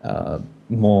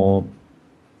more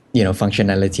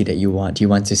functionality that you want? You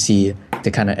want to see the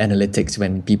kind of analytics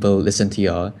when people listen to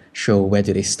your show, where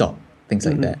do they stop? Things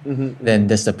like that. Then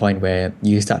that's the point where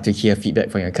you start to hear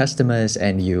feedback from your customers,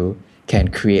 and you can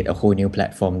create a whole new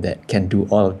platform that can do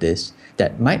all of this,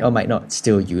 that might or might not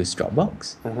still use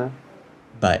Dropbox,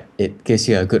 but it gives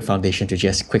you a good foundation to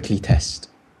just quickly test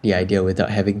the idea without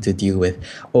having to deal with,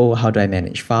 how do I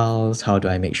manage files? How do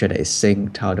I make sure that it's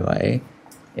synced? How do I,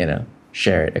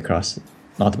 share it across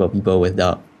multiple people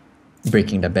without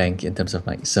breaking the bank in terms of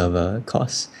like server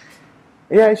costs?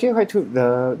 Yeah, actually quite true.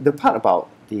 The part about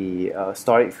the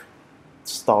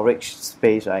storage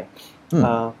space, right?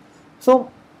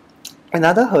 So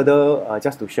another hurdle,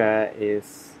 just to share,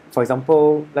 is, for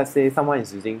example, let's say someone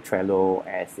is using Trello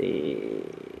as a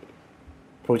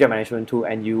project management tool,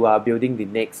 and you are building the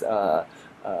next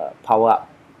power up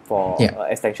for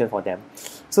extension for them.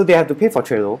 So they have to pay for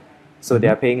Trello. So they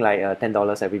are paying like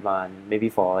 $10 every month, maybe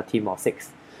for a team of 6.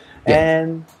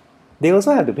 And they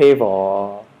also have to pay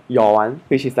for your one,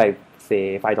 which is like,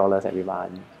 say, $5 every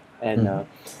month. And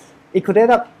it could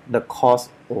add up the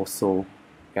cost also.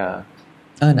 No,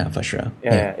 for sure.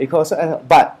 It could also add up.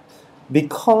 But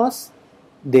because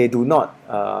they do not,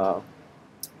 how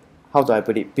do I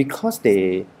put it? Because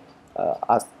they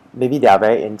maybe they are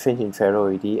very entrenched in Trello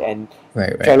already, and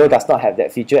Trello does not have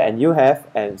that feature, and you have,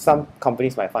 and some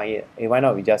companies might find it, why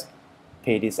not we just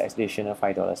pay this additional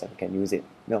 $5 and we can use it?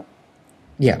 No.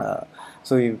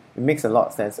 So it makes a lot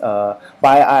of sense. But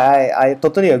I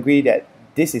totally agree that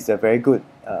this is a very good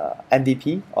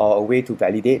MVP, or a way to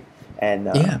validate.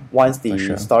 And once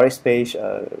the storage space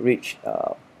reach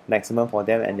maximum for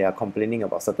them, and they are complaining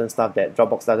about certain stuff that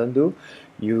Dropbox doesn't do,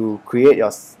 you create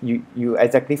you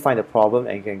exactly find the problem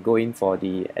and can go in for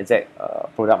the exact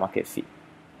product market fit.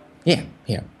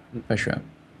 For sure.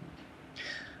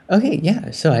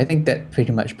 Okay, so I think that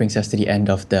pretty much brings us to the end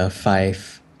of the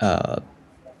 5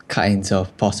 kinds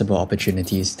of possible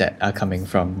opportunities that are coming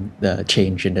from the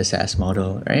change in the SaaS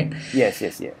model, right? Yes.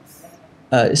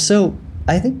 So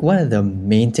I think one of the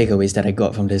main takeaways that I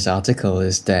got from this article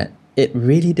is that it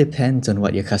really depends on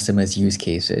what your customer's use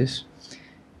case is.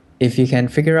 If you can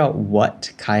figure out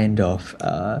what kind of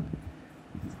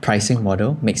pricing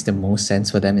model makes the most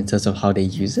sense for them in terms of how they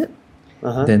use it,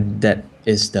 then that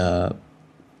is the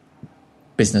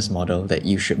business model that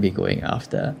you should be going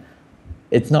after.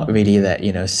 It's not really that,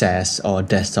 SaaS or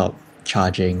desktop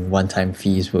charging one-time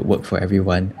fees would work for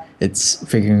everyone. It's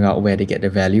figuring out where to get the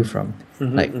value from,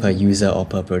 like per user or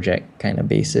per project kind of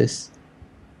basis.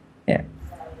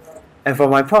 And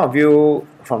from my point of view,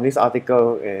 from this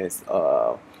article is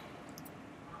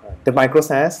the micro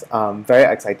SaaS. I'm very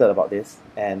excited about this,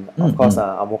 and of course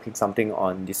I'm working something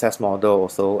on the SaaS model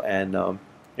also, and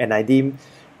I deem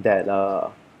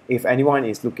that if anyone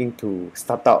is looking to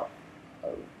start out,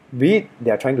 be it they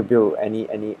are trying to build any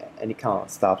kind of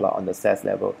stuff like on the SaaS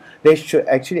level, they should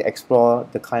actually explore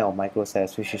the kind of micro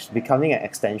SaaS which is becoming an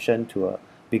extension to a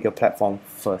bigger platform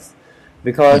first.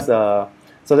 Because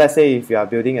so let's say if you are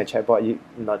building a chatbot,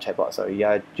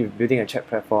 you're building a chat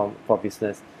platform for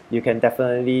business, you can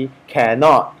definitely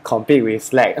cannot compete with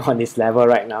Slack on this level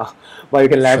right now, but you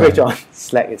can leverage on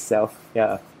Slack itself.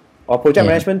 Yeah. Or project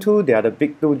management tool, they are the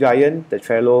big two giant, the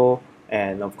Trello,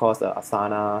 and of course the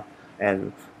Asana,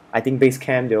 and I think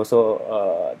Basecamp. They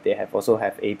also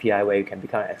have API where you can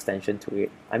become an extension to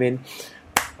it. I mean,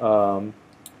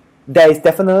 there is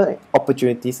definitely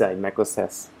opportunities in micro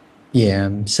SaaS. Yeah.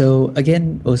 So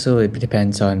again, also it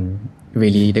depends on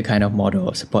really the kind of model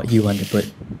of support you want to put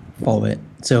forward.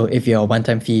 So if you're a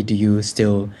one-time fee, do you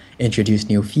still introduce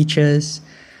new features?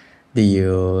 Do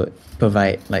you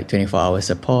provide like 24-hour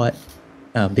support?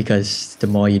 Because the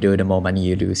more you do, the more money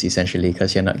you lose essentially,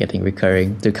 because you're not getting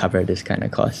recurring to cover this kind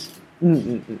of cost.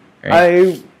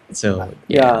 Right?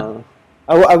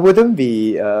 I wouldn't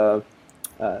be not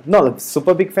a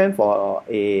super big fan for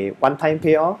a one-time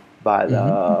payoff, but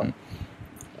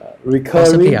recurring.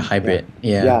 Possibly a hybrid.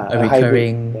 A recurring,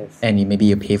 hybrid, yes. And maybe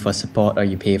you pay for support or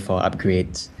you pay for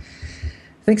upgrades.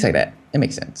 Things like that. It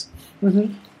makes sense.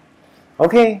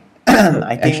 Okay.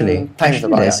 I think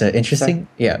there's an interesting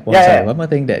one more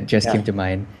thing that just came to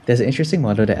mind. There's an interesting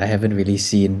model that I haven't really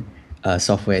seen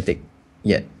software take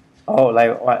yet. Oh,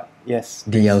 like what? Yes.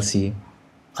 DLC.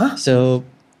 Huh? So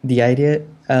the idea,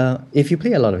 if you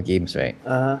play a lot of games, right?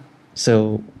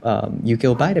 So you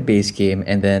go buy the base game,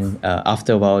 and then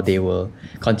after a while they will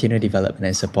continue development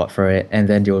and support for it, and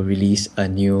then they will release a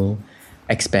new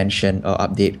expansion or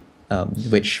update,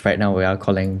 which right now we are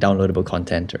calling downloadable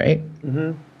content, right?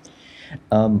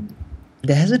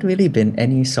 There hasn't really been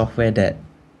any software that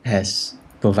has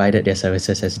provided their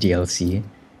services as DLC.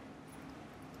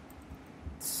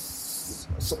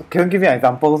 So can you give me an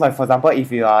example? Like for example,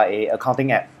 if you are a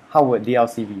accounting app, how would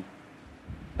DLC be?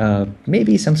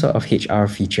 Maybe some sort of HR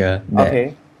feature.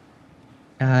 Okay.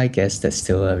 I guess that's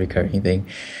still a recurring thing.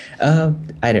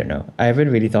 I don't know. I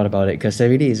haven't really thought about it because there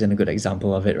really isn't a good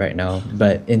example of it right now.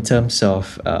 But in terms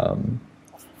of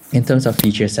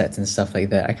feature sets and stuff like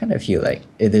that, I kind of feel like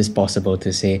it is possible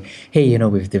to say, hey,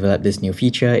 we've developed this new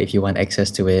feature. If you want access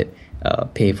to it,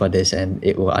 pay for this and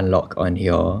it will unlock on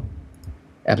your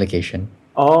application.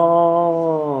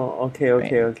 Oh,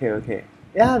 okay.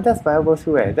 Yeah, that's viable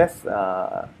too. That's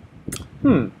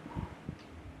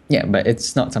Yeah, but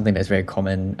it's not something that's very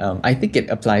common. I think it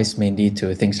applies mainly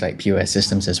to things like POS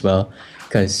systems as well,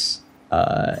 because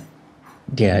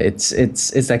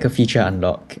it's like a feature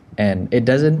unlock, and it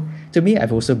doesn't. To me,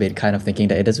 I've also been kind of thinking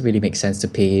that it doesn't really make sense to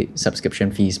pay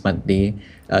subscription fees monthly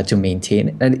to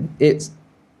maintain, and it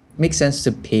makes sense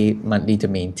to pay monthly to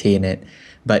maintain it.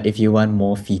 But if you want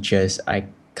more features, I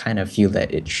kind of feel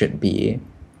that it should be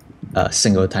a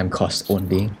single time cost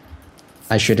only.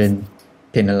 I shouldn't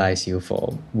penalize you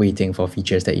for waiting for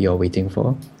features that you're waiting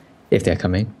for, if they're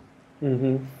coming,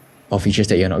 or features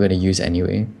that you're not going to use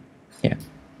anyway. Yeah.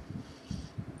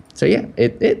 So yeah,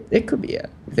 it could be a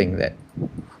thing that,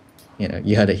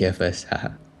 you heard it here first. Haha.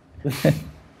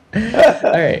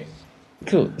 All right,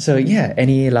 cool. So yeah,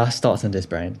 any last thoughts on this,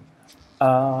 Brian?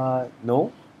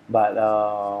 No, but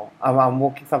I'm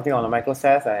working something on the micro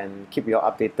SaaS and keep you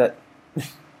updated.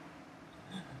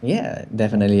 Yeah,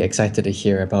 definitely excited to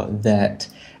hear about that.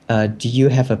 Do you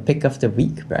have a pick of the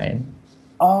week, Brian?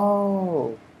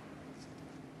 Oh.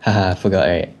 Haha, forgot,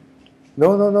 right?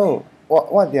 No.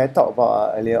 What did I talk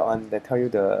about earlier on that tell you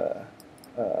the...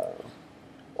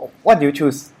 what do you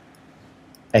choose?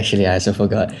 Actually, I also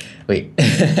forgot. Wait.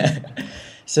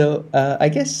 So, I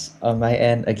guess on my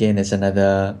end, again, it's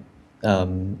another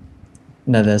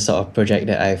sort of project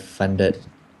that I've funded.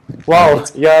 Wow,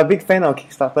 you're a big fan of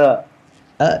Kickstarter.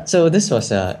 So this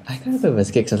was I can't remember if it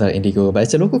was Kickstarter or Indigo, but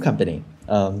it's a local company.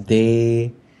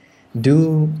 They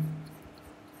do.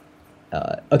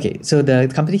 Okay, so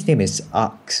the company's name is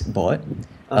Arxboard.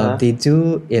 They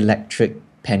do electric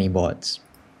penny boards.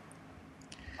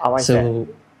 So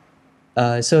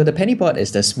the penny board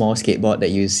is the small skateboard that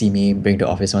you see me bring to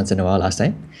office once in a while last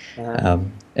time,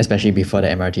 especially before the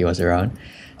MRT was around.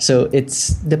 So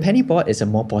the penny board is a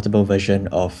more portable version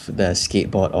of the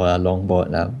skateboard or a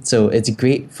longboard now. So it's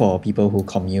great for people who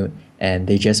commute and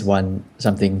they just want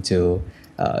something to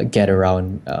get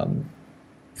around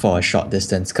for a short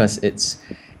distance, because it's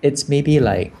maybe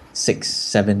like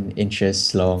 6-7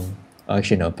 inches long.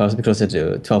 Actually no, possibly closer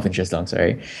to 12 inches long,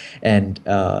 sorry. And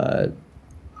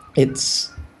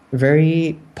it's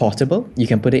very portable. You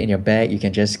can put it in your bag. You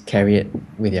can just carry it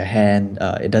with your hand.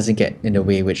 It doesn't get in the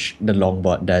way, which the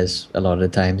longboard does a lot of the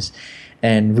times.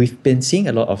 And we've been seeing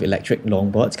a lot of electric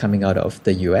longboards coming out of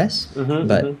the US,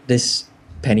 but this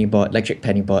electric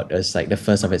penny board is like the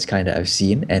first of its kind that I've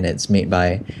seen, and it's made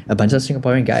by a bunch of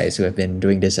Singaporean guys who have been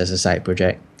doing this as a side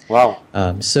project. Wow.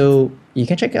 So you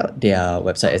can check out their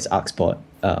website. It's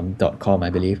arksport.com,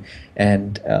 I believe,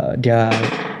 and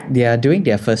they are doing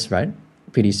their first run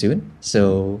pretty soon.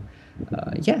 So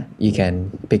yeah, you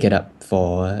can pick it up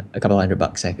for a couple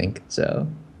 $100, I think. So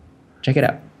check it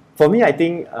out. For me, I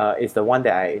think it's the one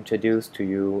that I introduced to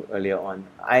you earlier on.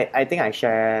 I think I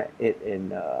share it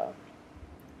in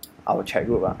our chat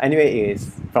group. Anyway, it's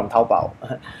from Taobao.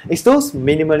 It's those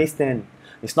minimalist stand.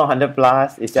 It's not 100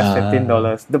 plus. It's just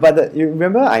 $15. But you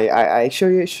remember I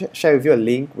share with you a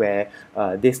link where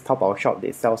this Taobao shop,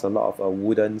 they sells a lot of a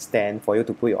wooden stand for you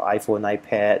to put your iPhone,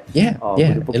 iPad.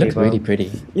 It looks really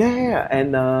pretty. Yeah,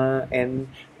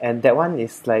 and that one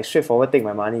is like straightforward. Take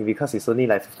my money because it's only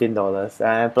like $15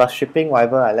 and plus shipping,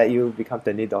 whatever. I let you become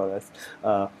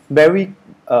 $20. Very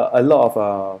a lot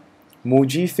of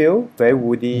Muji feel, very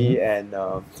woody, and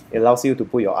it allows you to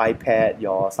put your iPad,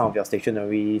 some of your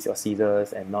stationeries, your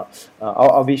scissors, and not.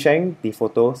 I'll be sharing the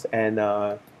photos, and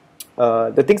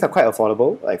the things are quite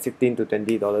affordable, like $15 to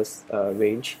 $20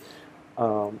 range.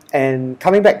 And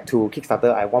coming back to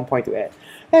Kickstarter, I have one point to add.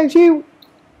 Actually,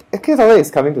 Kickstarter is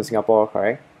coming to Singapore,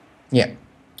 correct? Yeah.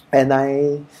 And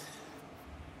I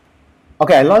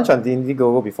launched on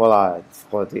Indiegogo before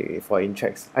for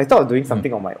Intreks. I thought of doing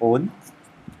something on my own.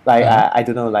 Like I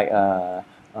don't know, like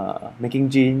making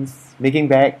jeans, making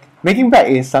bag. Making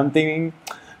bag is something.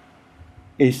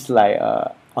 It's like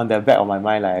on the back of my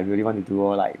mind. Like I really want to do,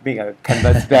 or like make a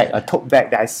canvas bag, a tote bag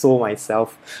that I sew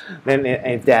myself. Then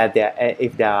if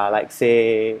there are like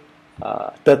say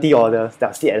 30 orders, that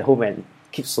I'll sit at home and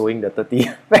keep sewing the 30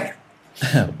 bags.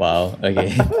 Wow.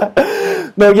 Okay.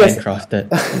 No, yes. Handcrafted.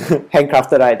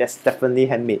 Handcrafted, right? That's definitely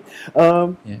handmade.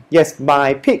 Yes,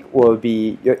 my pick will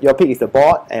be your pick is the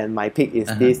board, and my pick is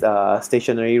this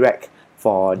stationery rack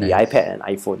for the iPad and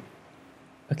iPhone.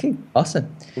 Okay,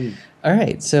 awesome. All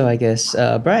right, so I guess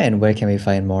Brian, where can we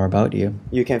find more about you?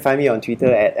 You can find me on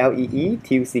Twitter at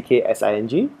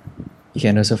LEETUCKSING. You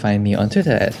can also find me on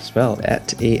Twitter as well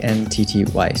at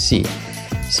ANTTYC.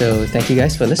 So thank you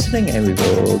guys for listening, and we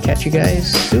will catch you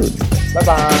guys soon.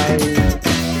 Bye-bye.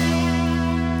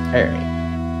 All right.